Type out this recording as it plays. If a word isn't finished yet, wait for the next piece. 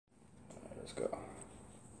Let's go.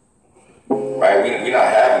 Right? We're not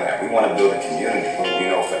having that. We want to build a community,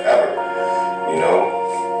 forever.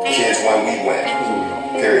 Kids win, we win.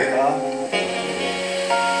 Period.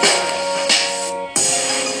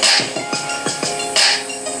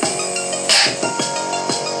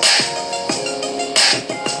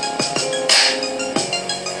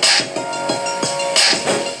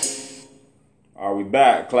 Are we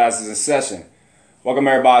back? Classes in session. Welcome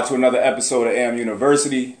everybody to another episode of AM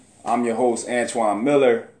University. I'm your host, Antoine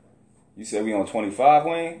Miller. You said we on 25,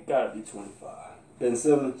 Wayne? Gotta be 25. Ben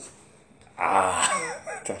Simmons.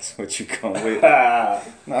 That's what you come with. Not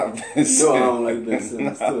Ben Simmons. I don't like Ben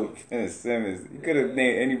Simmons too. Ben Simmons. You could have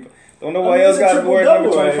named any. Don't nobody else got to wear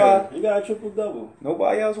number 25? You got a triple double.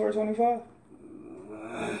 Nobody else wear 25?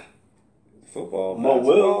 Football, Mo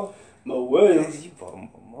Williams. Mo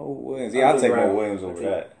Williams. Yeah, I'll take Mo Williams over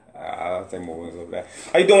that. I'll take Mo Williams over that.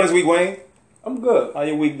 How you doing this week, Wayne? I'm good. How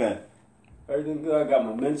your week been? Everything good. I got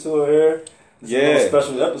my mentor here. This is a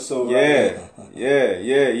special episode. Yeah.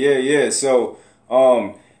 So,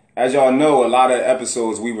 as y'all know, a lot of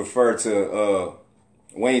episodes we refer to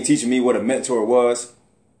Wayne teaching me what a mentor was,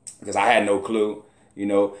 because I had no clue,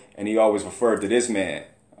 and he always referred to this man.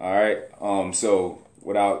 All right. So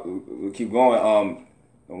we'll keep going.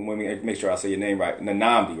 Let me make sure I say your name right.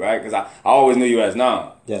 Nnamdi, right? Because I always knew you as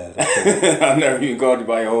Nam. Yeah. I've never even called you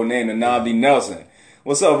by your whole name, Nnamdi Nelson.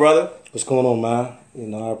 What's up, brother? What's going on, man?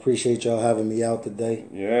 I appreciate y'all having me out today.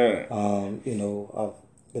 Yeah. I've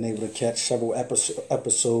been able to catch several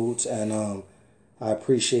episodes, and I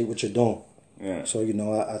appreciate what you're doing. Yeah. So,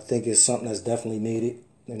 I think it's something that's definitely needed.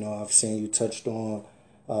 I've seen you touched on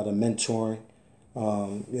the mentoring,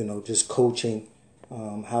 just coaching,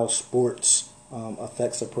 how sports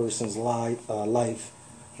affects a person's life.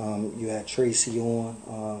 You had Tracy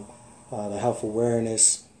on, the health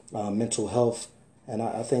awareness, mental health. And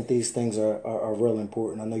I think these things are real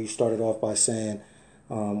important. I know you started off by saying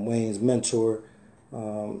Wayne's mentor,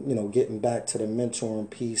 getting back to the mentoring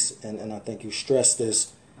piece. And I think you stressed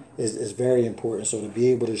this is very important. So to be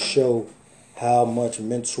able to show how much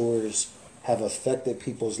mentors have affected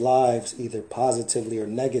people's lives, either positively or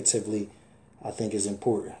negatively, I think is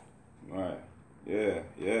important. Right.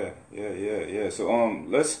 Yeah. So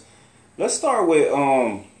let's start with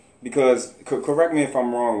because correct me if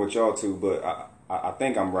I'm wrong with y'all too, but I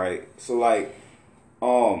think I'm right. So I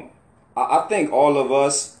think all of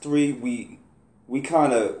us three we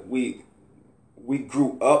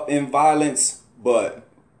grew up in violence, but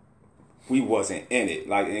we wasn't in it.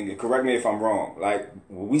 And correct me if I'm wrong.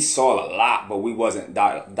 We saw a lot, but we wasn't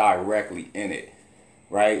directly in it,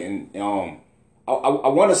 right? And I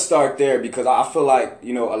want to start there because I feel like,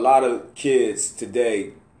 a lot of kids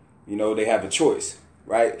today, they have a choice,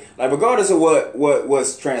 right? Regardless of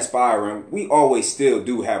what's transpiring, we always still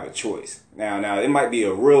do have a choice. Now it might be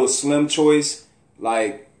a real slim choice,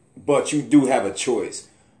 but you do have a choice,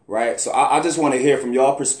 right? So I just want to hear from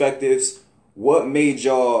y'all perspectives. What made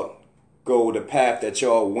y'all go the path that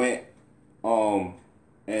y'all went?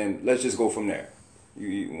 And let's just go from there.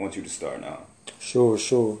 I want you to start now. Sure.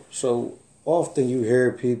 So often you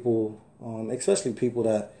hear people, especially people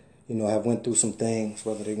that, have went through some things,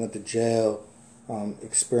 whether they went to jail,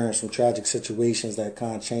 experienced some tragic situations that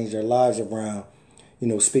kind of changed their lives around,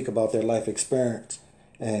 speak about their life experience.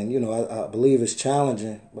 And, I believe it's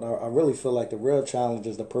challenging, but I really feel like the real challenge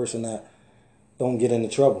is the person that don't get into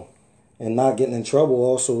trouble. And not getting in trouble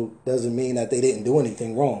also doesn't mean that they didn't do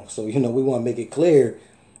anything wrong. So, we want to make it clear,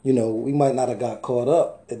 we might not have got caught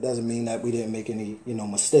up. It doesn't mean that we didn't make any,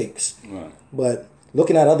 mistakes. Right. But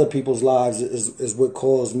looking at other people's lives is what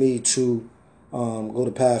caused me to go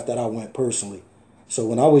the path that I went personally. So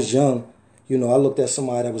when I was young, I looked at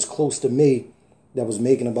somebody that was close to me that was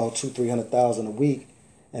making about $200,000-300,000 a week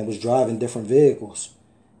and was driving different vehicles.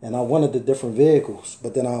 And I wanted the different vehicles.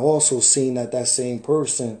 But then I also seen that same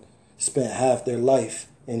person spent half their life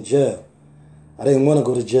in jail. I didn't want to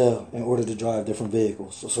go to jail in order to drive different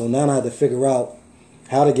vehicles. So now I had to figure out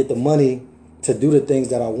how to get the money to do the things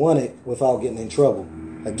that I wanted without getting in trouble.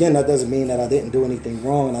 Again, that doesn't mean that I didn't do anything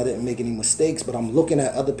wrong and I didn't make any mistakes, but I'm looking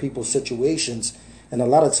at other people's situations, and a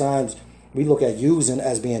lot of times we look at using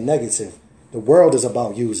as being negative. The world is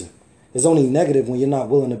about using. It's only negative when you're not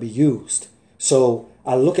willing to be used. So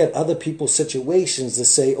I look at other people's situations to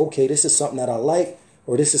say, okay, this is something that I like,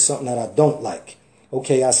 or this is something that I don't like.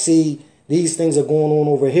 Okay, I see these things are going on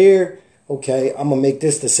over here. Okay, I'm going to make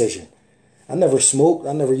this decision. I never smoked.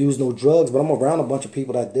 I never used no drugs, but I'm around a bunch of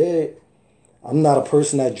people that did. I'm not a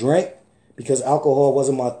person that drank because alcohol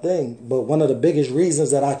wasn't my thing. But one of the biggest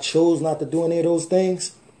reasons that I chose not to do any of those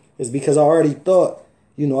things is because I already thought,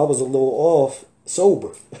 I was a little off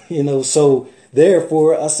sober, So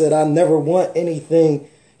therefore, I said I never want anything,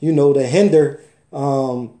 to hinder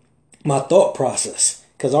my thought process,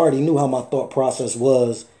 because I already knew how my thought process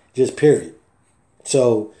was, just period.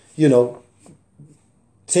 So,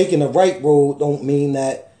 taking the right road don't mean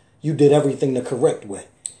that you did everything the correct way.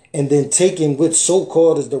 And then taking what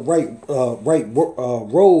so-called is the right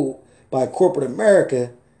road by corporate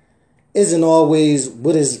America isn't always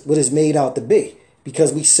what is made out to be.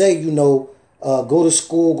 Because we say, go to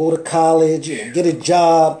school, go to college, get a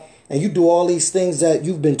job, and you do all these things that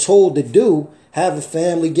you've been told to do, have a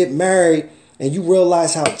family, get married, and you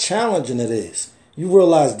realize how challenging it is. You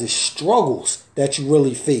realize the struggles that you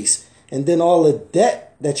really face, and then all the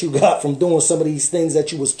debt that you got from doing some of these things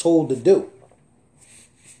that you was told to do.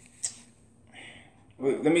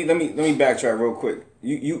 Let me backtrack real quick.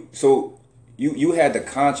 You had the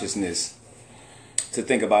consciousness to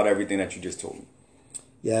think about everything that you just told me.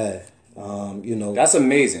 Yeah, that's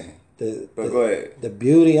amazing. But go ahead. The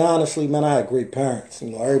beauty, honestly, man, I had great parents.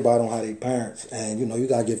 Everybody don't have their parents, and you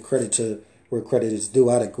gotta give credit to where credit is due.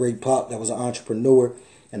 I had a great pop that was an entrepreneur,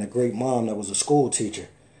 and a great mom that was a school teacher.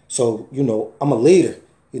 So I'm a leader.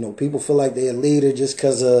 People feel like they're a leader just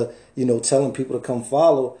because of telling people to come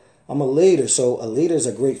follow. I'm a leader, so a leader is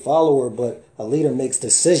a great follower, but a leader makes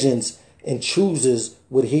decisions and chooses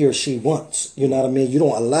what he or she wants. You know what I mean? You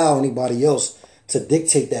don't allow anybody else to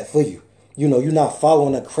dictate that for you. You're not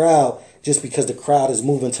following a crowd just because the crowd is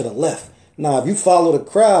moving to the left. Now, if you follow the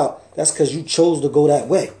crowd, that's because you chose to go that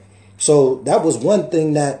way. So that was one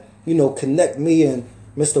thing that, connect me and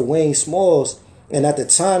Mr. Wayne Smalls. And at the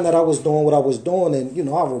time that I was doing what I was doing, and,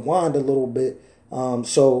 I rewind a little bit. I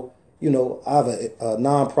have a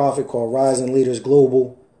nonprofit called Rising Leaders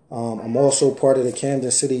Global. I'm also part of the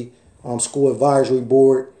Camden City School Advisory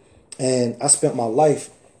Board. And I spent my life,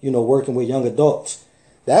 working with young adults.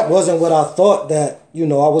 That wasn't what I thought that, I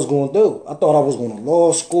was going to do. I thought I was going to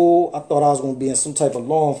law school. I thought I was going to be in some type of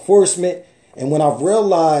law enforcement. And when I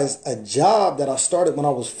realized a job that I started when I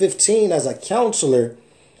was 15 as a counselor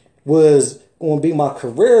was going to be my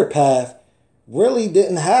career path, really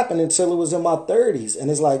didn't happen until it was in my 30s.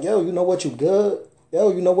 And it's like, yo, you know what, you good?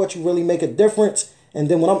 Yo, you know what, you really make a difference. And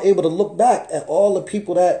then when I'm able to look back at all the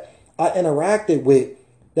people that I interacted with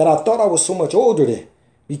that I thought I was so much older than,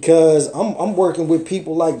 because I'm working with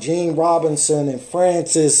people like Gene Robinson and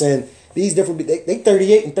Francis and these different, they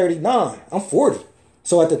 38 and 39. I'm 40.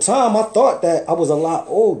 So at the time, I thought that I was a lot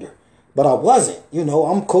older, but I wasn't.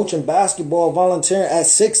 I'm coaching basketball, volunteering at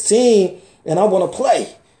 16, and I want to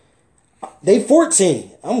play. They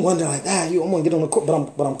 14. I'm wondering like, I'm going to get on the court,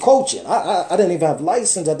 but I'm coaching. I didn't even have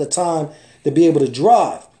license at the time to be able to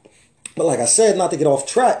drive. But like I said, not to get off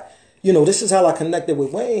track, this is how I connected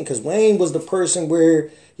with Wayne, because Wayne was the person where,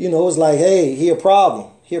 it's like, hey, he a problem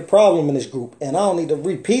in this group. And I don't need to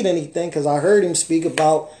repeat anything because I heard him speak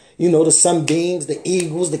about, the Sunbeams, the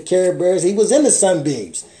Eagles, the Care Bears. He was in the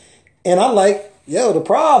Sunbeams. And I'm like, yo, the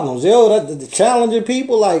problems, the challenging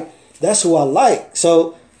people, like, that's who I like.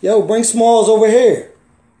 So, yo, bring Smalls over here.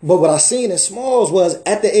 But what I seen in Smalls was,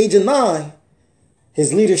 at the age of 9,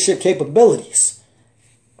 his leadership capabilities.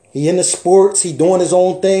 He in the sports, he doing his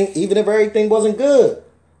own thing, even if everything wasn't good.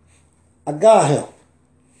 I got him.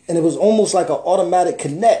 And it was almost like an automatic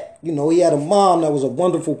connect. He had a mom that was a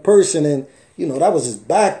wonderful person, and, that was his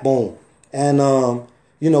backbone. And,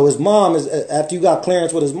 his mom, after you got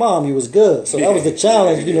clearance with his mom, you was good. So that was the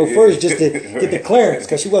challenge, first just to get the clearance,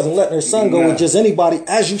 because she wasn't letting her son go with just anybody,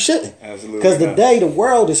 as you shouldn't. Absolutely. Because today the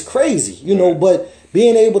world is crazy, Right. But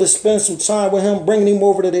being able to spend some time with him, bringing him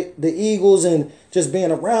over to the Eagles and just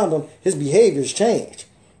being around him, his behaviors changed.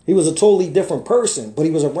 He was a totally different person, but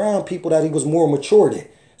he was around people that he was more mature than.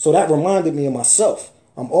 So that reminded me of myself.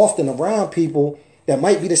 I'm often around people that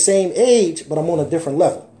might be the same age, but I'm on a different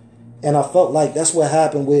level. And I felt like that's what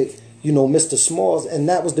happened with, Mr. Smalls. And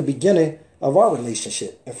that was the beginning of our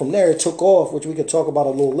relationship. And from there it took off, which we could talk about a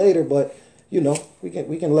little later, but, we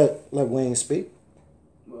can let Wayne speak.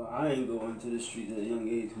 Well, I ain't going to the streets at a young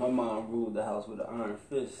age. My mom ruled the house with an iron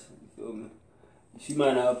fist. You feel me? She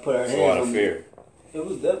might not have put her hands on me. Fear. It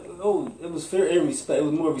was fear and respect. It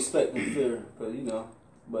was more respect than fear, cause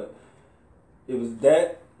but it was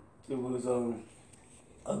that. It was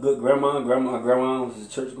a good grandma. Grandma was a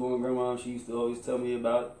church going grandma. She used to always tell me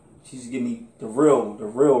about it. She used to give me the real.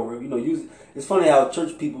 It's funny how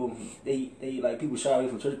church people they like people shy away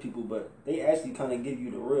from church people, but they actually kind of give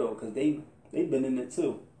you the real, cause they've been in it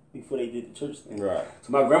too before they did the church thing. Right.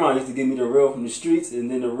 So my grandma used to give me the real from the streets, and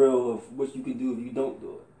then the real of what you can do if you don't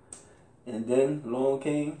do it. And then along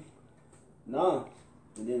came, and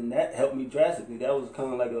then that helped me drastically. That was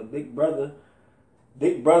kind of like a big brother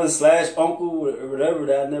big brother / uncle or whatever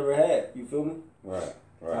that I never had. You feel me? Right.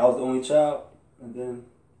 I was the only child, and then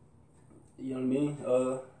you know what I mean.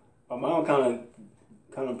 My mom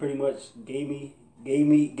kind of pretty much gave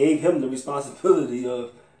him the responsibility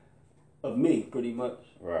of me, pretty much.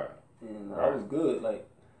 Right. And I was good. Like,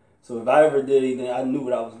 so if I ever did anything, I knew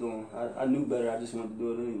what I was doing. I knew better. I just wanted to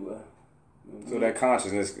do it anyway. So that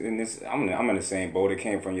consciousness, and this, I'm in the same boat. It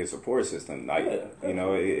came from your support system, like you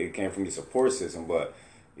know, it came from your support system. But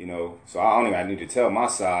you know, so I don't even I need to tell my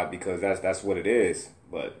side because that's what it is.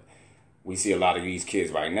 But we see a lot of these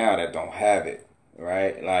kids right now that don't have it,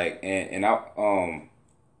 right? Like, and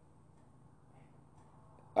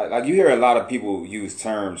like you hear a lot of people use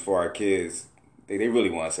terms for our kids. They really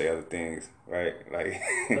want to say other things, right? Like,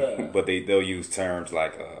 but they'll use terms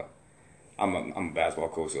like I'm a basketball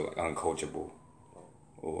coach, so like uncoachable,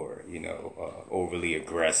 or you know, overly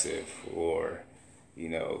aggressive, or you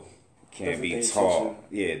know, can't be taught.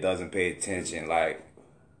 Yeah, it doesn't pay attention. Like,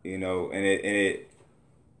 you know, and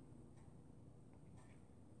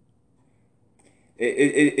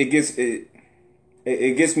it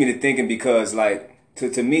gets me to thinking because like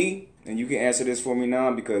to me, and you can answer this for me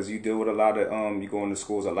now because you deal with a lot of you go into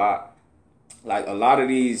schools a lot. Like a lot of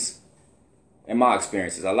these, in my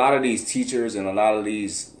experiences, a lot of these teachers and a lot of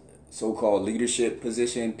these so-called leadership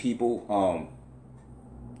position people,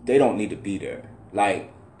 they don't need to be there.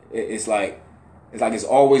 Like it's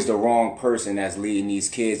always the wrong person that's leading these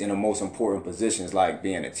kids in the most important positions, like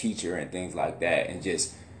being a teacher and things like that, and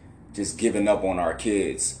just giving up on our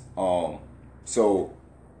kids. So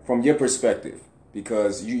from your perspective,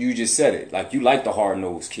 because you just said it, like you like the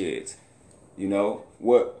hard-nosed kids, you know,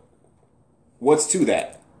 what's to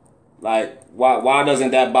that? Like, why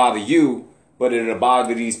doesn't that bother you, but it'll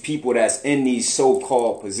bother these people that's in these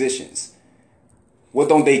so-called positions? What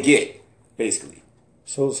don't they get, basically?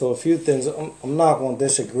 So a few things. I'm not going to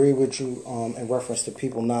disagree with you in reference to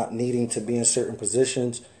people not needing to be in certain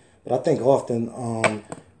positions, but I think often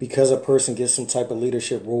because a person gets some type of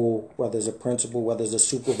leadership role, whether it's a principal, whether it's a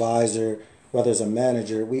supervisor, whether it's a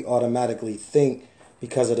manager, we automatically think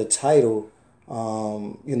because of the title,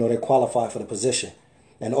 they qualify for the position.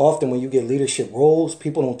 And often when you get leadership roles,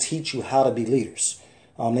 people don't teach you how to be leaders.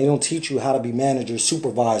 They don't teach you how to be managers,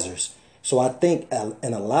 supervisors. So I think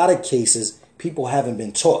in a lot of cases, people haven't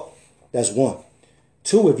been taught. That's one.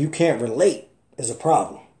 Two, if you can't relate, is a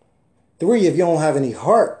problem. Three, if you don't have any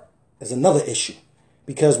heart, is another issue.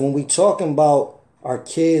 Because when we talking about our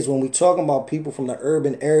kids, when we talking about people from the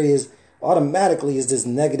urban areas, automatically is this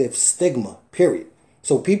negative stigma, period.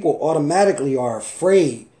 So people automatically are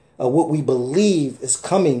afraid of what we believe is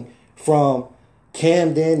coming from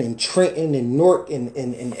Camden and Trenton and Newark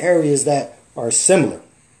and areas that are similar.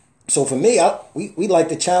 So for me, we like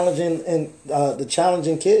the challenging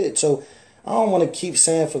kid. So I don't want to keep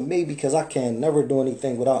saying for me because I can never do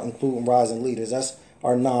anything without including Rising Leaders. That's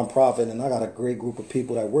our nonprofit, and I got a great group of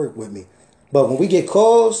people that work with me. But when we get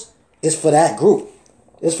calls, it's for that group.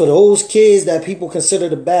 It's for those kids that people consider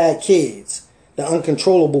the bad kids, the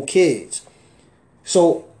uncontrollable kids.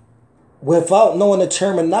 So without knowing the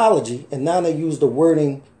terminology, and now they use the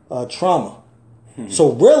wording trauma.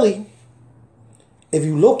 So really, if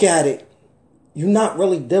you look at it, you're not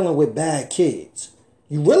really dealing with bad kids.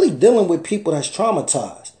 You're really dealing with people that's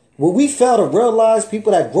traumatized. What we fail to realize,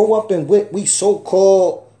 people that grow up in what we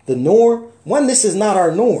so-called the norm, one, this is not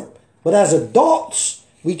our norm. But as adults,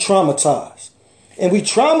 we traumatize. And we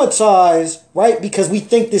traumatize, right, because we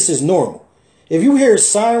think this is normal. If you hear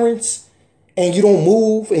sirens and you don't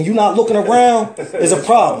move and you're not looking around, it's a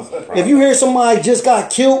problem. If you hear somebody just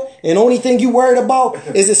got killed and the only thing you worried about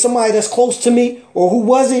is it somebody that's close to me or who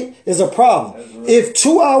was it, is a problem. If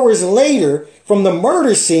 2 hours later from the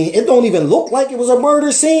murder scene, it don't even look like it was a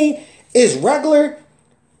murder scene, it's regular,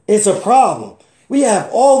 it's a problem. We have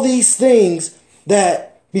all these things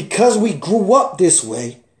that because we grew up this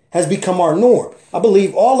way has become our norm. I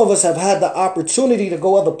believe all of us have had the opportunity to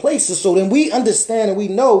go other places, so then we understand and we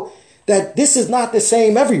know that this is not the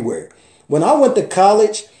same everywhere. When I went to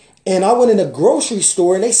college and I went in a grocery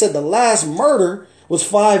store and they said the last murder was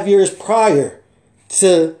 5 years prior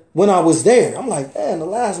to when I was there. I'm like, man, the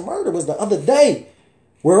last murder was the other day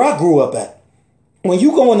where I grew up at. When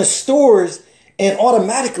you go in the stores and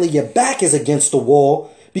automatically your back is against the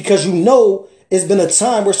wall because you know it's been a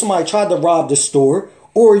time where somebody tried to rob the store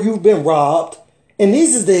or you've been robbed. And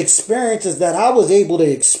these are the experiences that I was able to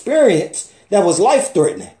experience that was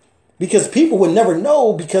life-threatening. Because people would never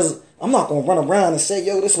know, because I'm not going to run around and say,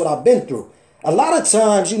 yo, this is what I've been through. A lot of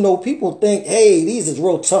times, people think, hey, these is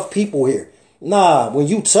real tough people here. Nah, when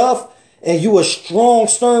you tough and you a strong,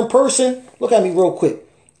 stern person, look at me real quick.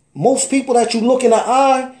 Most people that you look in the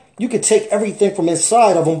eye, you can take everything from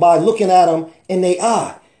inside of them by looking at them in their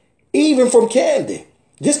eye. Even from Camden.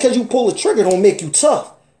 Just because you pull the trigger don't make you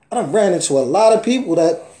tough. I done ran into a lot of people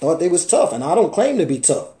that thought they was tough, and I don't claim to be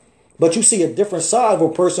tough. But you see a different side of a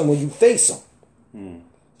person when you face them.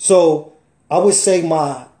 So I would say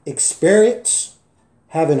my experience,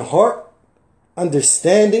 having heart,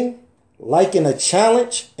 understanding, liking a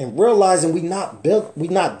challenge, and realizing we not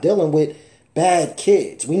dealing with bad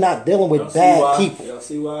kids. We not dealing with bad people. Y'all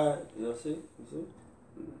see why? Y'all see?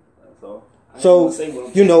 That's all. So,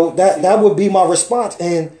 that would be my response.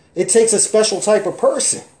 And it takes a special type of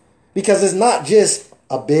person. Because it's not just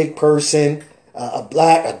a big person, a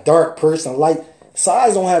black, a dark person. Like,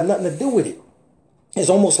 size don't have nothing to do with it. It's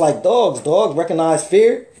almost like dogs. Dogs recognize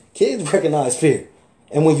fear. Kids recognize fear.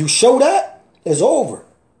 And when you show that, it's over.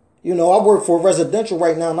 I work for a residential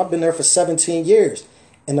right now, and I've been there for 17 years.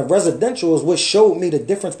 And the residential is what showed me the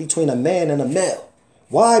difference between a man and a male.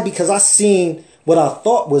 Why? Because I seen what I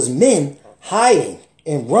thought was men hiding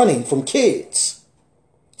and running from kids.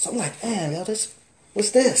 So I'm like, man,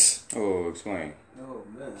 what's this? Oh, explain. Oh,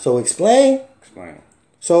 man. So explain. Explain.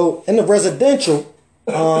 So in the residential,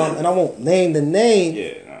 and I won't name the name.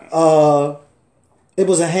 Yeah. It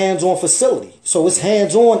was a hands-on facility. So it's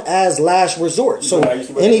hands-on as last resort. So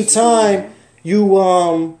anytime you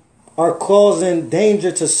are causing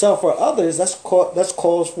danger to self or others, that's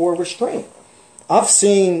cause for restraint. I've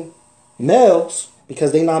seen males,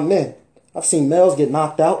 because they not men, I've seen males get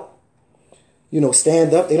knocked out,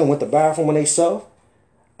 stand up. They don't went to the bathroom when they self.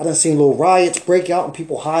 I done seen little riots break out and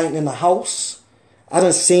people hiding in the house. I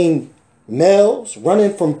done seen males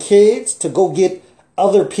running from kids to go get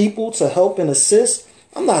other people to help and assist.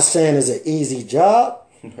 I'm not saying it's an easy job,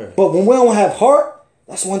 but when we don't have heart,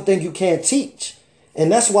 that's one thing you can't teach.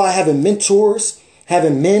 And that's why having mentors,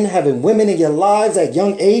 having men, having women in your lives at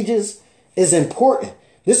young ages is important.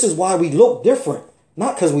 This is why we look different.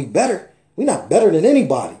 Not because we better. We're not better than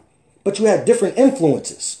anybody. But you have different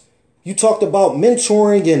influences. You talked about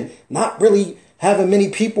mentoring and not really having many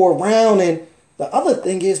people around. And the other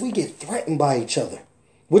thing is we get threatened by each other.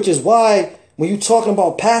 Which is why when you're talking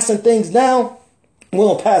about passing things down, we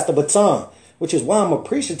don't pass the baton. Which is why I'm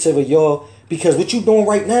appreciative of y'all. Because what you're doing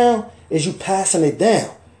right now is you passing it down.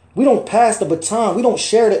 We don't pass the baton. We don't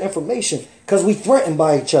share the information because we threatened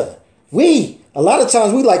by each other. A lot of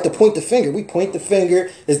times we like to point the finger. We point the finger.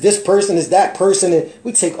 Is this person? Is that person? And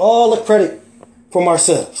we take all the credit from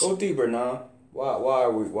ourselves. Go deeper now. Why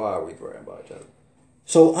are we threatened by each other?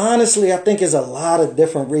 So honestly, I think there's a lot of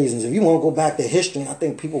different reasons. If you want to go back to history, I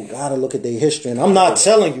think people got to look at their history. And I'm not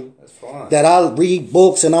telling you that I read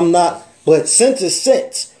books and I'm not. But sense is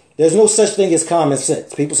sense. There's no such thing as common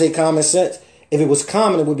sense. People say common sense. If it was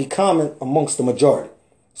common, it would be common amongst the majority.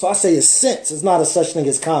 So I say it's sense. It's not a such thing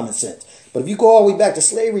as common sense. But if you go all the way back to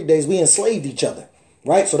slavery days, we enslaved each other,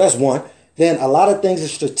 right? So that's one. Then a lot of things are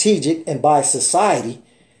strategic and by society.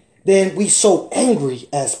 Then we so angry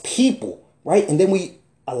as people, right? And then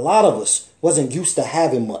a lot of us wasn't used to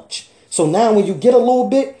having much. So now when you get a little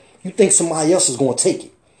bit, you think somebody else is going to take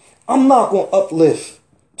it. I'm not going to uplift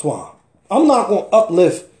Twan. I'm not going to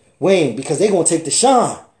uplift Wayne because they're going to take the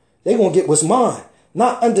shine. They're going to get what's mine.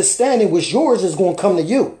 Not understanding what's yours is going to come to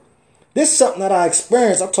you. This is something that I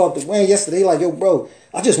experienced. I talked to Wayne yesterday like, yo, bro,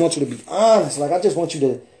 I just want you to be honest. Like, I just want you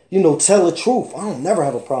to, tell the truth. I don't never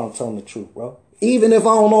have a problem telling the truth, bro. Even if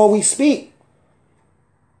I don't always speak.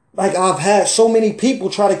 Like, I've had so many people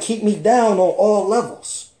try to keep me down on all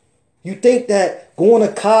levels. You think that going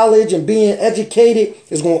to college and being educated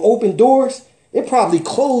is going to open doors? It probably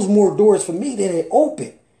closed more doors for me than it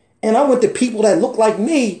opened. And I went to people that look like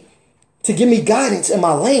me to give me guidance in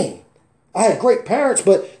my lane. I had great parents,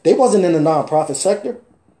 but they wasn't in the nonprofit sector.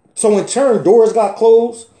 So in turn, doors got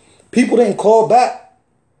closed. People didn't call back.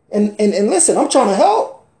 And listen, I'm trying to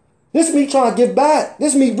help. This is me trying to give back.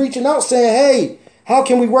 This is me reaching out saying, hey, how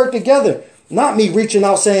can we work together? Not me reaching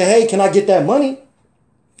out saying, hey, can I get that money?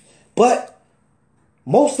 But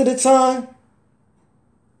most of the time,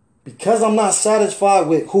 because I'm not satisfied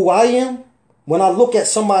with who I am, when I look at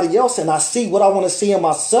somebody else and I see what I want to see in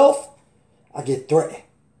myself, I get threatened.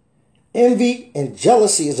 Envy and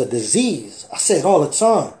jealousy is a disease. I say it all the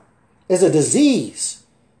time. It's a disease.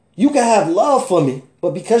 You can have love for me,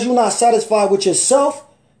 but because you're not satisfied with yourself,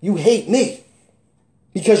 you hate me.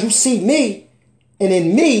 Because you see me, and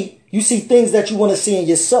in me, you see things that you want to see in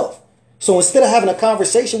yourself. So instead of having a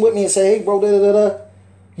conversation with me and say, hey, bro,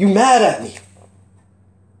 you mad at me.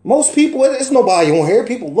 Most people, there's nobody on here.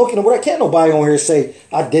 People looking at what can't nobody on here say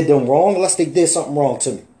I did them wrong unless they did something wrong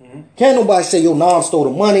to me. Mm-hmm. Can't nobody say your mom stole the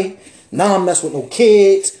money. Nah, I'm mess with no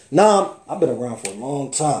kids. Nah, I've been around for a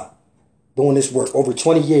long time doing this work, over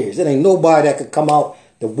 20 years. It ain't nobody that could come out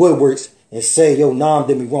the woodworks and say, yo, Nam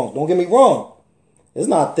did me wrong. Don't get me wrong. It's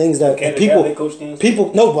not things that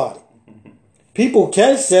people, nobody. People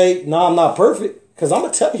can say, nah, I'm not perfect, because I'm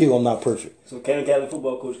going to tell you I'm not perfect. So Cannon Catholic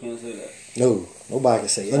football coach can't say that? No, nobody can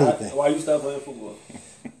say anything. Why you stop playing football?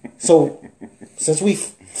 So, since we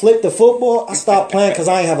flipped the football, I stopped playing because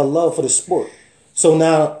I ain't have a love for the sport. So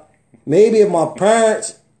now, maybe if my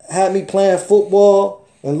parents had me playing football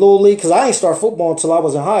in Little League, because I ain't start football until I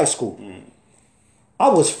was in high school. I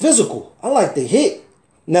was physical. I like to hit.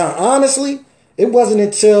 Now, honestly, it wasn't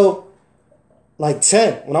until like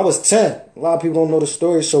 10. When I was 10, a lot of people don't know the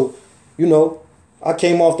story. So, you know, I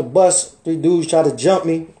came off the bus. 3 dudes tried to jump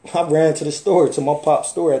me. I ran to the store, to my pop's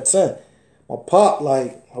store at 10. My pop,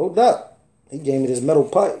 like, hold up. He gave me this metal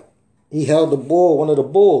pipe. He held the bull, one of the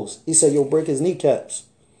bulls. He said, yo, break his kneecaps.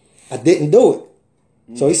 I didn't do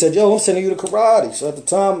it. So he said, yo, I'm sending you to karate. So at the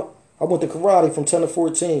time, I went to karate from 10 to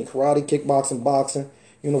 14. Karate, kickboxing, boxing,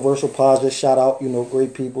 Universal Positive, shout out, you know,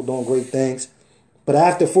 great people doing great things. But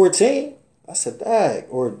after 14, I said, dang.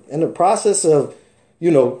 Or in the process of,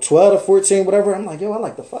 you know, 12 to 14, whatever, I'm like, yo, I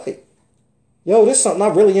like to fight. Yo, this is something I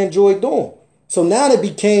really enjoy doing. So now it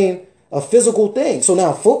became a physical thing. So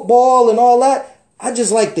now football and all that, I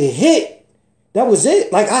just like to hit. That was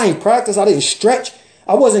it. Like, I ain't practice. I didn't stretch.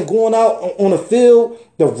 I wasn't going out on the field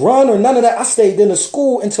to run or none of that. I stayed in the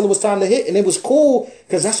school until it was time to hit. And it was cool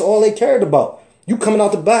because that's all they cared about. You coming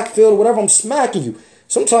out the backfield or whatever, I'm smacking you.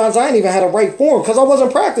 Sometimes I ain't even had a right form because I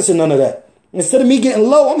wasn't practicing none of that. Instead of me getting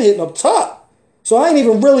low, I'm hitting up top. So I ain't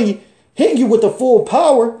even really hitting you with the full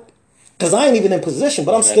power because I ain't even in position,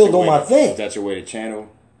 but I'm still doing my thing. Is that your way to channel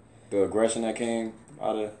the aggression that came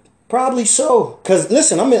out of? Probably so. Because,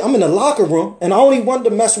 listen, I'm in the locker room, and I only wanted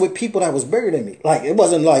to mess with people that was bigger than me. Like, it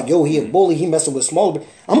wasn't like, yo, he a bully, he messing with smaller.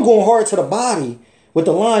 I'm going hard to the body with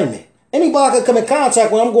the linemen. Anybody could come in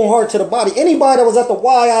contact with, I'm going hard to the body. Anybody that was at the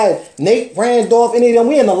Y, Nate, Randolph, any of them,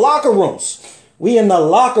 we in the locker rooms. We in the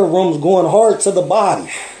locker rooms going hard to the body.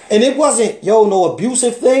 And it wasn't, yo, no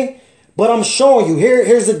abusive thing. But I'm showing you,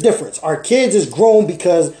 here's the difference. Our kids is grown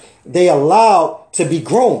because they allowed to be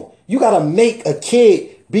grown. You got to make a kid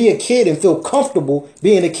be a kid and feel comfortable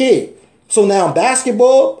being a kid. So now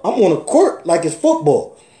basketball, I'm on a court like it's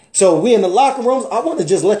football. So we in the locker rooms, I want to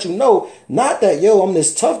just let you know, not that, yo, I'm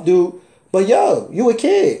this tough dude, but yo, you a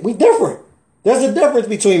kid. We different. There's a difference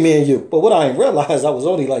between me and you. But what I didn't realize, I was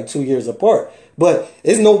only like 2 years apart. But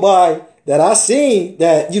it's nobody that I seen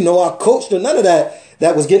that, you know, I coached or none of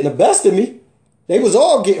that was getting the best of me. They was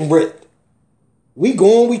all getting ripped. We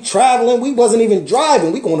going, we traveling. We wasn't even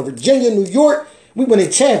driving. We going to Virginia, New York. We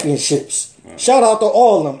winning championships. Shout out to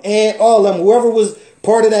all of them. And all of them, whoever was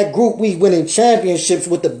part of that group, we winning championships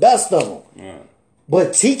with the best of them.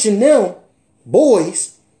 But teaching them,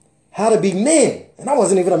 boys, how to be men. And I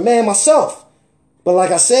wasn't even a man myself. But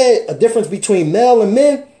like I said, a difference between male and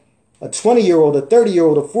men, a 20-year-old, a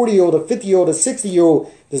 30-year-old, a 40-year-old, a 50-year-old, a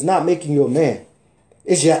 60-year-old does not make you a man.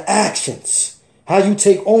 It's your actions. How you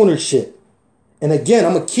take ownership. And again,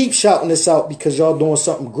 I'm going to keep shouting this out because y'all doing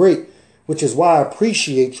something great, which is why I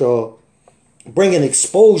appreciate y'all bringing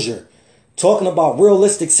exposure, talking about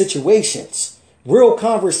realistic situations. Real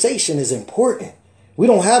conversation is important. We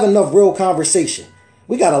don't have enough real conversation.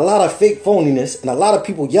 We got a lot of fake phoniness and a lot of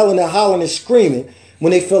people yelling and hollering and screaming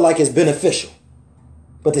when they feel like it's beneficial.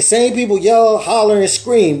 But the same people yell, holler, and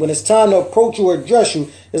scream when it's time to approach you or address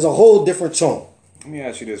you is a whole different tone. Let me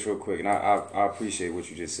ask you this real quick, and I appreciate what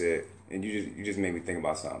you just said, and you just made me think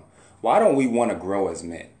about something. Why don't we want to grow as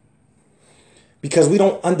men? Because we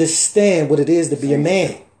don't understand what it is to be a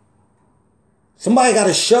man. Somebody got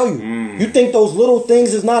to show you. You think those little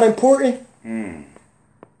things is not important?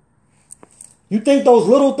 You think those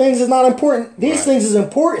little things is not important? These things is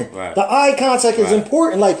important. The eye contact is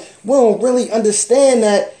important. Like, we don't really understand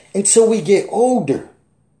that until we get older.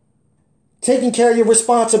 Taking care of your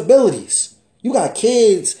responsibilities. You got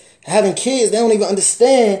kids, having kids, they don't even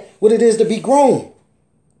understand what it is to be grown.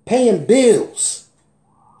 Paying bills.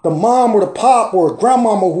 The mom or the pop or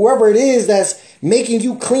grandmama or whoever it is that's making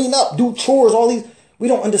you clean up, do chores, all these. We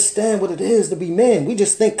don't understand what it is to be men. We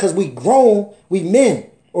just think because we grown, we men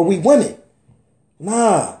or we women.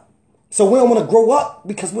 Nah. So we don't want to grow up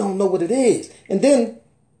because we don't know what it is. And then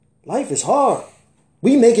life is hard.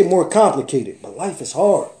 We make it more complicated, but life is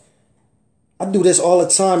hard. I do this all the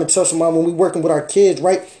time and tell somebody when we working with our kids,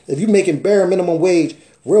 right? If you're making bare minimum wage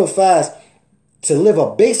real fast to live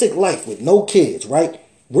a basic life with no kids, right?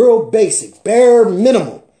 Real basic, bare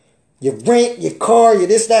minimum. Your rent, your car, your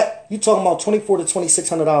this, that. You talking about $2,400 to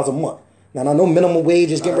 $2,600 a month. Now, I know minimum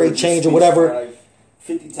wage is getting ready to change or whatever. Like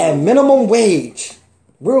 50 times. At minimum wage,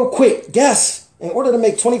 real quick, guess, in order to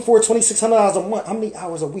make $2,600 a month, how many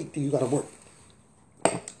hours a week do you got to work?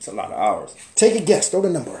 It's a lot of hours. Take a guess. Throw the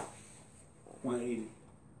number out. 180.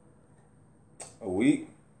 A week?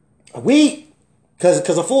 A week?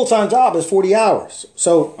 Because a full-time job is 40 hours.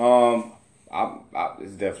 So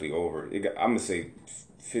It's definitely over. I'm gonna say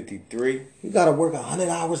 53. you got to work 100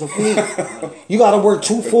 hours a week. You got to work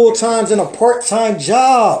 2 full-times in a part-time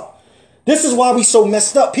job. This is why we so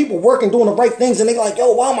messed up. People working, doing the right things, and they like,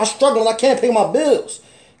 yo, why am I struggling? I can't pay my bills.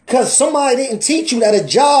 Because somebody didn't teach you that a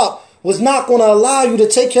job was not going to allow you to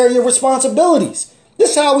take care of your responsibilities.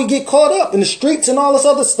 This is how we get caught up in the streets and all this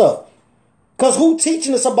other stuff. Because who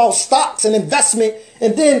teaching us about stocks and investment,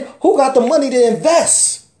 and then who got the money to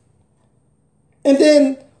invest? And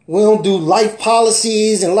then we don't do life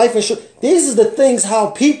policies and life insurance. These are the things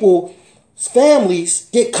how people, families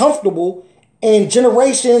get comfortable in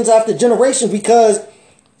generations after generations because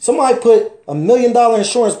somebody put $1 million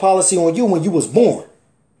insurance policy on you when you was born.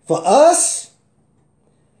 For us,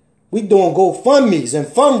 we doing GoFundMes and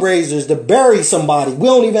fundraisers to bury somebody. We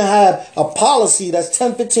don't even have a policy that's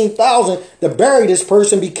 $10,000, $15,000 to bury this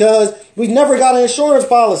person because we never got an insurance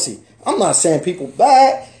policy. I'm not saying people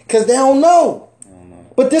bad because they don't know.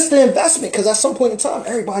 But this the investment because at some point in time,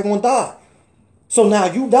 everybody gonna die. So now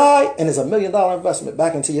you die and it's $1 million investment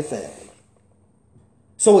back into your family.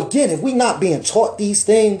 So again, if we not being taught these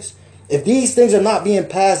things, if these things are not being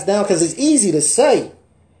passed down, because it's easy to say,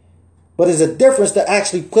 but it's a difference to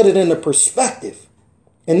actually put it into perspective.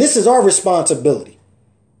 And this is our responsibility.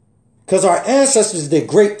 Because our ancestors did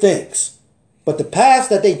great things. But the paths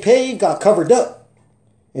that they paved got covered up.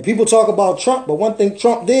 And people talk about Trump, but one thing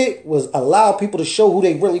Trump did was allow people to show who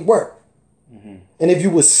they really were. Mm-hmm. And if you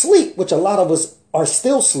was asleep, which a lot of us are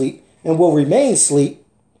still asleep and will remain asleep,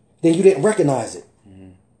 then you didn't recognize it.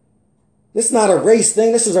 Mm-hmm. This is not a race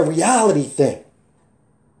thing. This is a reality thing.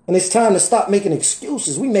 And it's time to stop making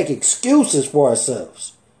excuses. We make excuses for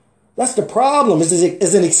ourselves. That's the problem.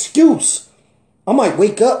 It's an excuse. I might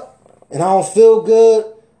wake up and I don't feel good.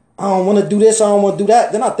 I don't want to do this. I don't want to do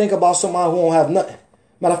that. Then I think about somebody who don't have nothing.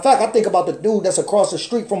 Matter of fact, I think about the dude that's across the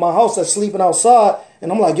street from my house that's sleeping outside.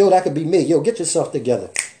 And I'm like, yo, that could be me. Yo, get yourself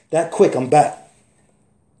together. That quick, I'm back.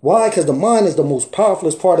 Why? Because the mind is the most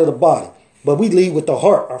powerful part of the body. But we lead with the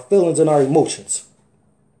heart, our feelings, and our emotions.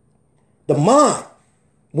 The mind.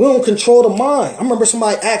 We don't control the mind. I remember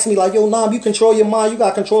somebody asked me like, yo, Nam, you control your mind. You got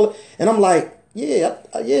to control it. And I'm like, yeah,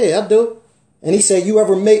 I do. And he said, you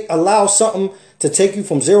ever allow something to take you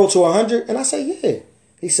from 0 to 100? And I said, yeah.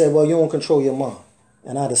 He said, well, you don't control your mind.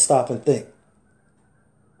 And I had to stop and think,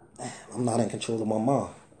 damn, I'm not in control of my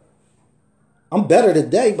mind. I'm better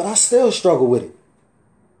today, but I still struggle with it.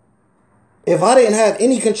 If I didn't have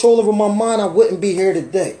any control over my mind, I wouldn't be here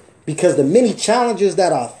today. Because the many challenges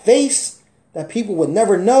that I face that people would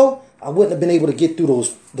never know, I wouldn't have been able to get through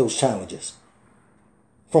those challenges.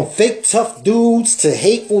 From fake tough dudes to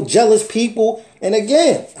hateful, jealous people. And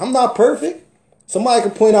again, I'm not perfect. Somebody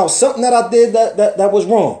can point out something that I did that was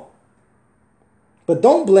wrong. But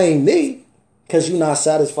don't blame me because you're not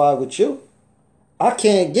satisfied with you. I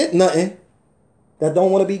can't get nothing that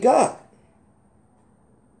don't want to be God.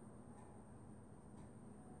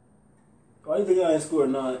 Why do you think I ain't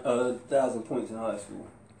scored 1,000 points in high school?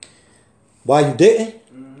 Why you didn't?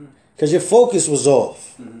 Because your focus was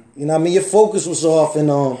off. Mm-hmm. You know what I mean? Your focus was off. And,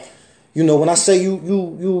 you know, when I say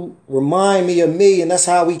you remind me of me and that's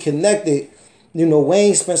how we connected, you know,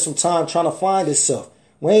 Wayne spent some time trying to find himself.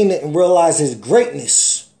 Wayne didn't realize his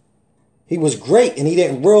greatness. He was great and he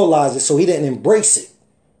didn't realize it, so he didn't embrace it.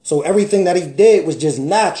 So everything that he did was just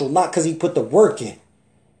natural, not because he put the work in.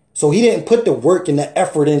 So he didn't put the work and the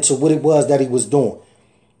effort into what it was that he was doing.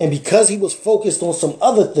 And because he was focused on some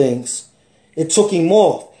other things, it took him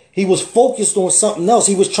off. He was focused on something else.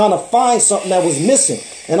 He was trying to find something that was missing.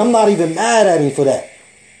 And I'm not even mad at him for that.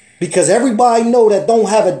 Because everybody know that don't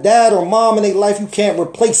have a dad or mom in their life, you can't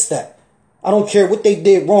replace that. I don't care what they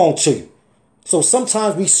did wrong to you. So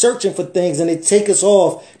sometimes we searching for things and it take us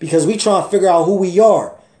off because we trying to figure out who we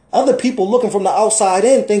are. Other people looking from the outside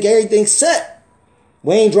in think everything's set.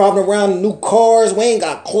 Wayne driving around in new cars. Wayne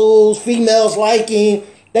got clothes. Females like him.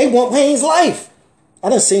 They want Wayne's life. I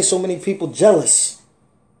done seen so many people jealous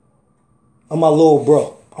of my little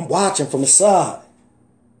bro. I'm watching from the side.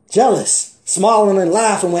 Jealous. Smiling and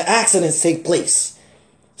laughing when accidents take place.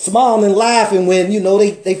 Smiling and laughing when, you know,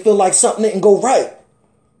 they feel like something didn't go right.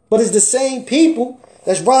 But it's the same people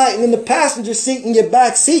that's riding in the passenger seat in your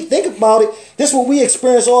back seat. Think about it. This is what we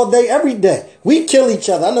experience all day, every day. We kill each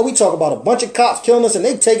other. I know we talk about a bunch of cops killing us and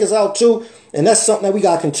they take us out too. And that's something that we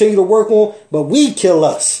got to continue to work on, but we kill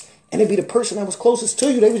us. And it'd be the person that was closest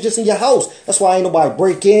to you. They was just in your house. That's why ain't nobody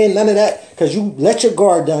break in, none of that. Because you let your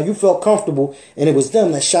guard down. You felt comfortable. And it was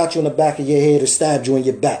them that shot you in the back of your head or stabbed you in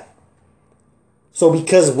your back. So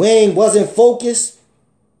because Wayne wasn't focused,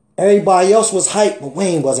 everybody else was hyped, but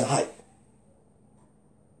Wayne wasn't hyped.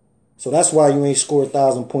 So that's why you ain't scored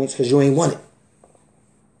 1,000 points, because you ain't won it.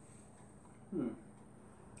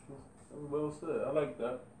 Well said. I like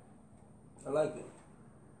that. I like it.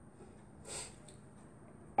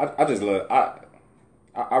 I just love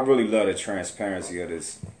I really love the transparency of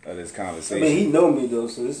this conversation. I mean, he know me though,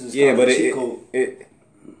 so this is yeah, but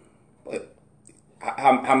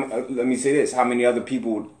let me say this: how many other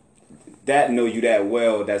people that know you that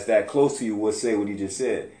well, that's that close to you, will say what he just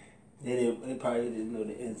said? They probably didn't know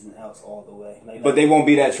the ins and outs all the way. But they won't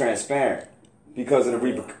be that transparent because of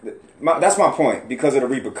the that's my point. Because of the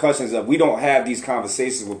repercussions of we don't have these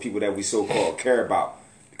conversations with people that we so called care about.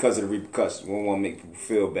 Because of the repercussions, we don't want to make people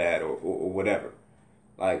feel bad or whatever.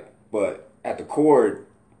 Like, but at the core,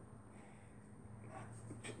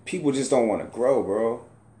 people just don't want to grow, bro.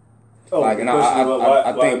 Oh, like, and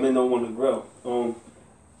I think men don't want to grow.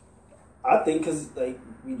 I think because like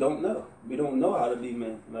we don't know how to be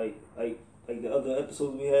men. Like the other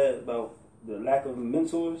episodes we had about the lack of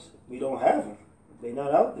mentors, we don't have them. They're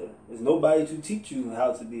not out there. There's nobody to teach you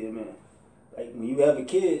how to be a man. Like when you have a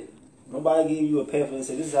kid. Nobody gave you a pamphlet and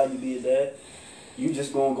said, this is how you be a dad. You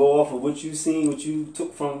just going to go off of what you seen, what you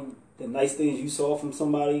took from the nice things you saw from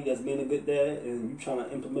somebody that's being a good dad, and you trying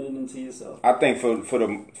to implement it into yourself. I think for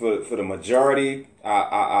the majority,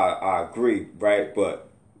 I agree, right? But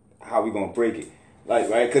how we going to break it? Like,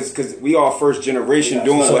 right? Because we are first generation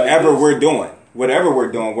doing whatever we're doing. Whatever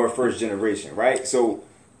we're doing, we're first generation, right? So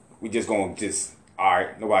we just going to all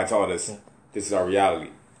right, nobody taught us. This is our reality.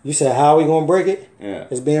 You said, how are we going to break it? Yeah.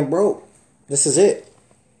 It's being broke. This is it.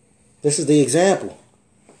 This is the example.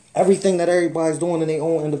 Everything that everybody's doing in their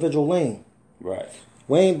own individual lane. Right.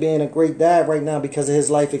 Wayne being a great dad right now because of his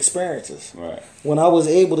life experiences. Right. When I was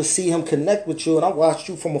able to see him connect with you and I watched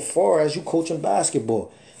you from afar as you coaching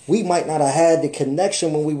basketball. We might not have had the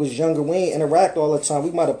connection when we was younger. We ain't interact all the time. We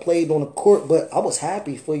might have played on the court, but I was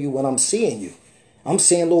happy for you when I'm seeing you. I'm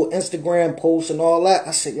seeing little Instagram posts and all that.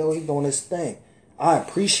 I said, yo, he doing his thing. I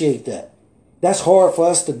appreciate that. That's hard for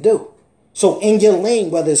us to do. So in your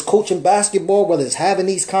lane, whether it's coaching basketball, whether it's having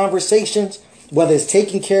these conversations, whether it's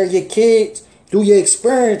taking care of your kids, through your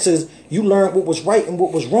experiences, you learn what was right and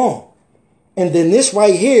what was wrong. And then this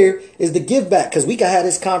right here is the give back, because we can have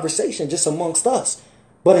this conversation just amongst us.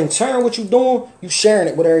 But in turn, what you doing, you sharing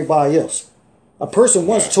it with everybody else. A person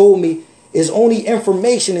once told me, it's only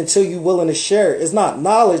information until you're willing to share it. It's not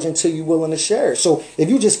knowledge until you're willing to share it. So if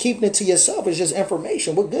you just keeping it to yourself, it's just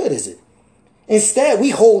information. What good is it? Instead,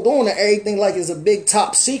 we hold on to everything like it's a big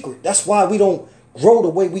top secret. That's why we don't grow the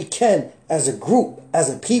way we can as a group, as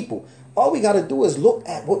a people. All we got to do is look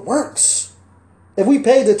at what works. If we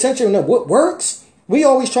paid attention to what works, we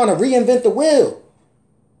always trying to reinvent the wheel.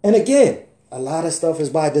 And again, a lot of stuff is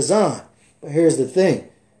by design. But here's the thing.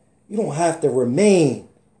 You don't have to remain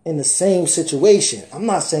in the same situation. I'm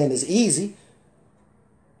not saying it's easy,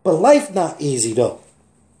 but life not easy though.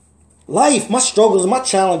 Life, my struggles, my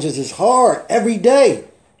challenges is hard every day,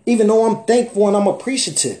 even though I'm thankful and I'm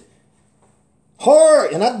appreciative.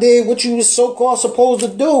 Hard, and I did what you was so-called supposed to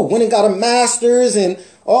do. Went and got a master's and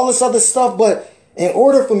all this other stuff, but in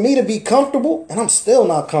order for me to be comfortable, and I'm still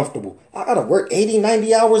not comfortable, I gotta work 80,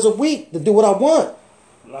 90 hours a week to do what I want.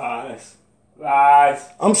 Lies.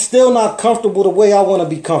 I'm still not comfortable the way I want to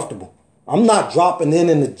be comfortable. I'm not dropping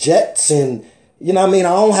in the jets and, you know what I mean? I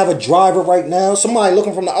don't have a driver right now. Somebody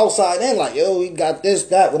looking from the outside in like, yo, he got this,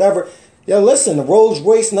 that, whatever. Yo, listen, the Rolls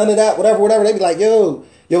Royce, none of that, whatever. They be like, yo,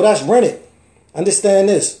 that's rented. Understand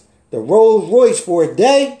this. The Rolls Royce for a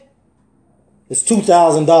day is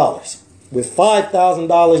 $2,000 with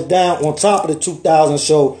 $5,000 down on top of the $2,000.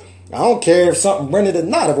 So I don't care if something rented or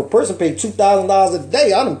not. If a person paid $2,000 a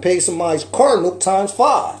day, I done pay somebody's car note times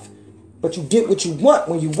 5. But you get what you want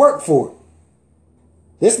when you work for it.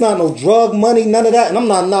 It's not no drug money, none of that. And I'm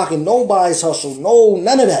not knocking nobody's hustle. No,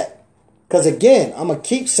 none of that. Because again, I'm going to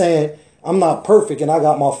keep saying I'm not perfect and I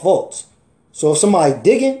got my faults. So if somebody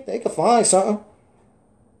digging, they can find something.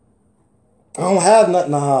 I don't have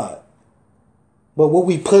nothing to hide. But what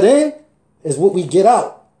we put in is what we get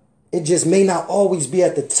out. It just may not always be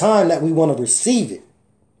at the time that we want to receive it.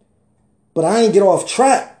 But I ain't get off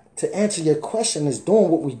track. To answer your question is doing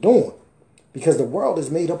what we doing. Because the world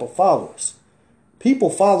is made up of followers. People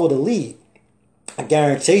follow the lead. I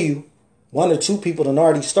guarantee you, 1 or 2 people that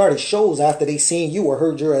already started shows after they seen you or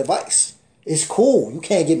heard your advice. It's cool. You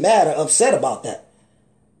can't get mad or upset about that.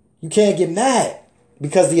 You can't get mad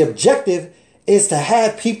because the objective is to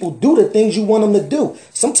have people do the things you want them to do.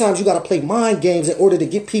 Sometimes you got to play mind games in order to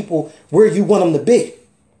get people where you want them to be.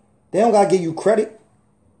 They don't got to give you credit.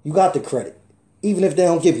 You got the credit, even if they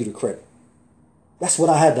don't give you the credit. That's what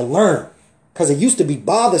I had to learn. Because it used to be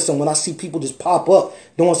bothersome when I see people just pop up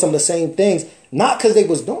doing some of the same things. Not because they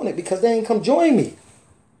was doing it, because they ain't come join me.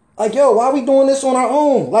 Like, yo, why are we doing this on our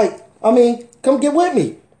own? Like, I mean, come get with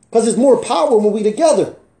me. Because there's more power when we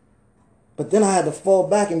together. But then I had to fall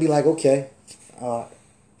back and be like, okay,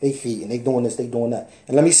 they feeding, they doing this, they doing that.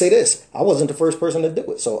 And let me say this, I wasn't the first person to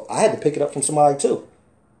do it. So I had to pick it up from somebody too.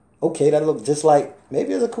 Okay, that looked just like,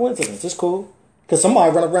 maybe it's a coincidence. It's cool. Because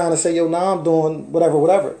somebody run around and say, yo, nah, I'm doing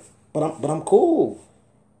whatever. But I'm cool.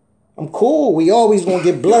 I'm cool. We always gonna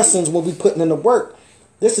get blessings when we putting in the work.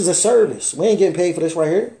 This is a service. We ain't getting paid for this right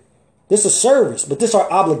here. This is a service. But this is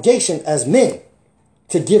our obligation as men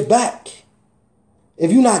to give back.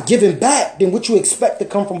 If you're not giving back, then what you expect to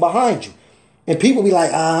come from behind you? And people be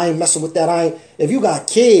like, I ain't messing with that. If you got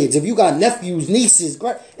kids, if you got nephews, nieces,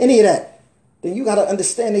 any of that, then you got to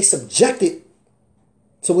understand they subjected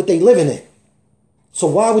to what they living in. So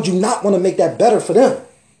why would you not want to make that better for them?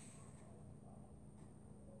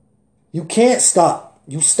 You can't stop.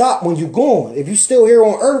 You stop when you're gone. If you still here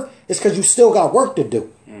on earth, it's because you still got work to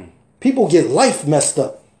do. People get life messed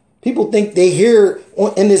up. People think they here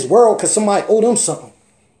in this world because somebody owe them something.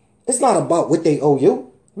 It's not about what they owe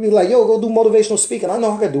you. You be like, yo, go do motivational speaking. I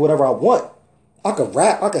know I can do whatever I want. I could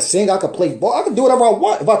rap, I could sing, I could play ball. I could do whatever I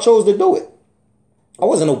want if I chose to do it. I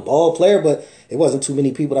wasn't no ball player, but it wasn't too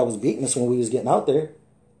many people that was beating us when we was getting out there.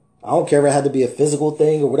 I don't care if it had to be a physical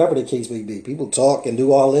thing or whatever the case may be. People talk and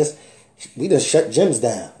do all this. We just shut gyms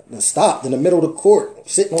down and stopped in the middle of the court,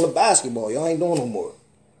 sitting on the basketball. Y'all ain't doing no more.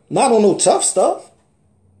 Not on no tough stuff.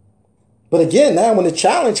 But again, now when the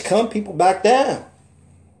challenge come, people back down.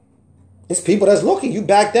 It's people that's looking. You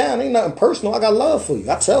back down. Ain't nothing personal. I got love for you.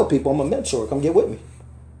 I tell people I'm a mentor. Come get with me.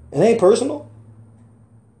 It ain't personal.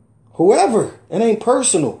 Whoever. It ain't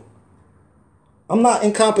personal. I'm not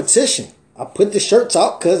in competition. I put the shirts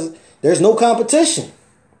out because there's no competition.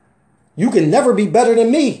 You can never be better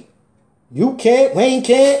than me. You can't. Wayne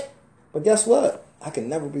can't. But guess what? I can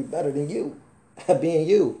never be better than you at being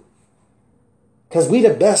you. Because we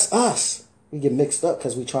the best us. We get mixed up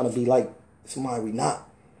because we trying to be like somebody we not.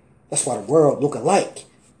 That's why the world look alike.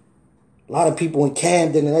 A lot of people in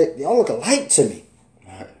Camden, they all look alike to me.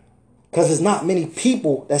 Because there's not many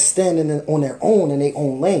people that's standing on their own in their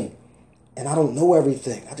own lane. And I don't know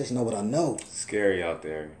everything. I just know what I know. It's scary out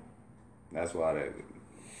there. That's why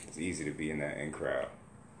it's easy to be in that in crowd.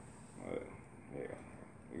 But, yeah,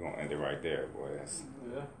 we're going to end it right there, boy.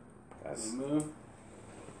 That's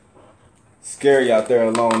scary out there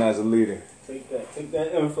alone as a leader. Take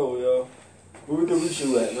that info, yo. Where we can reach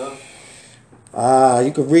you at, now?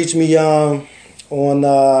 You can reach me on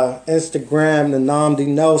Instagram, Nnamdi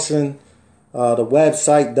Nelson. The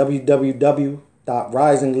website,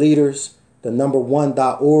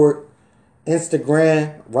 www.risingleaders1.org.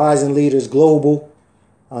 Instagram, Rising Leaders Global.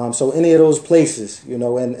 So any of those places,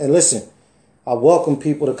 and listen, I welcome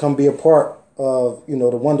people to come be a part of, the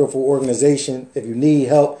wonderful organization. If you need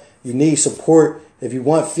help, you need support, if you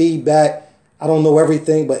want feedback, I don't know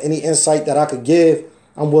everything, but any insight that I could give,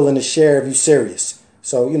 I'm willing to share if you're serious.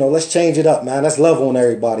 So, let's change it up, man. Let's love on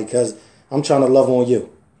everybody because I'm trying to love on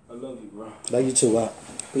you. I love you, bro. Love you too,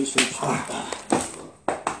 Appreciate you.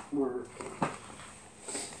 Word.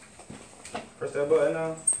 Press that button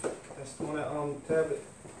now. That's on that tablet.